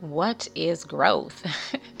what is growth?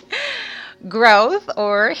 Growth,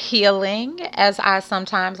 or healing, as I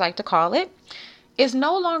sometimes like to call it, is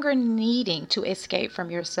no longer needing to escape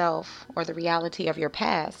from yourself or the reality of your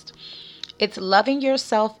past. It's loving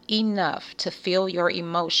yourself enough to feel your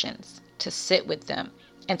emotions, to sit with them,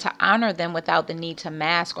 and to honor them without the need to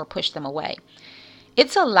mask or push them away.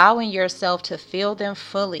 It's allowing yourself to feel them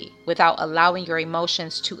fully without allowing your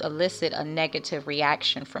emotions to elicit a negative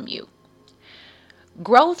reaction from you.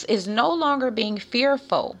 Growth is no longer being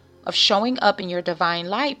fearful of showing up in your divine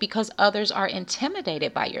light because others are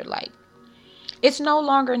intimidated by your light. It's no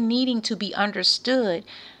longer needing to be understood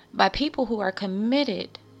by people who are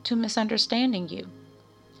committed to misunderstanding you.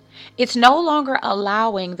 It's no longer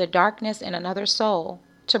allowing the darkness in another soul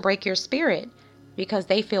to break your spirit because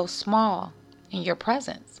they feel small in your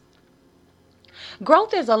presence.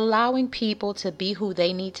 Growth is allowing people to be who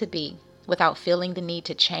they need to be without feeling the need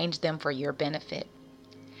to change them for your benefit.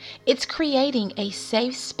 It's creating a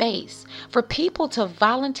safe space for people to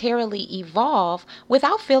voluntarily evolve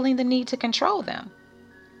without feeling the need to control them.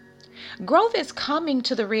 Growth is coming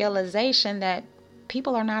to the realization that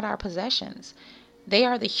people are not our possessions. They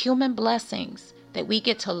are the human blessings that we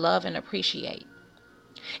get to love and appreciate.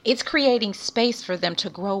 It's creating space for them to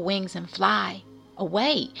grow wings and fly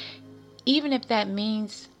away, even if that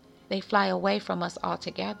means they fly away from us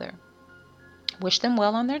altogether. Wish them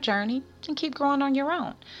well on their journey and keep growing on your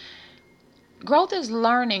own. Growth is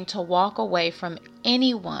learning to walk away from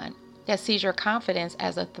anyone that sees your confidence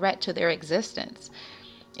as a threat to their existence.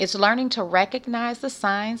 It's learning to recognize the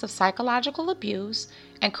signs of psychological abuse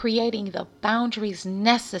and creating the boundaries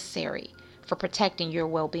necessary for protecting your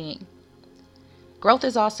well-being. Growth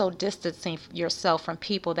is also distancing yourself from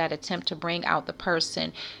people that attempt to bring out the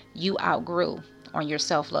person you outgrew on your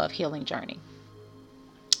self-love healing journey.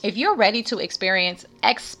 If you're ready to experience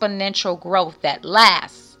exponential growth that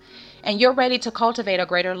lasts, and you're ready to cultivate a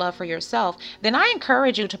greater love for yourself, then I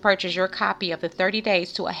encourage you to purchase your copy of the 30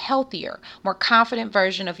 Days to a Healthier, More Confident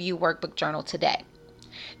Version of You workbook journal today.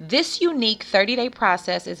 This unique 30-day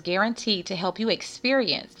process is guaranteed to help you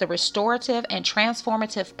experience the restorative and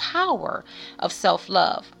transformative power of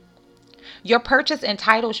self-love. Your purchase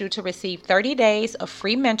entitles you to receive 30 days of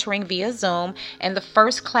free mentoring via Zoom, and the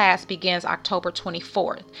first class begins October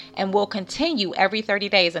 24th and will continue every 30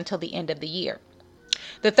 days until the end of the year.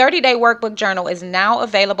 The 30-day workbook journal is now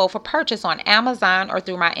available for purchase on Amazon or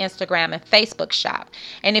through my Instagram and Facebook shop.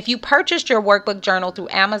 And if you purchased your workbook journal through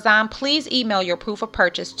Amazon, please email your proof of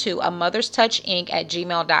purchase to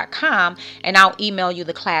amotherstouchinc@gmail.com and I'll email you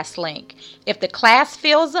the class link. If the class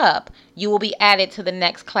fills up, you will be added to the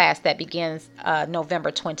next class that begins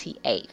November 28th.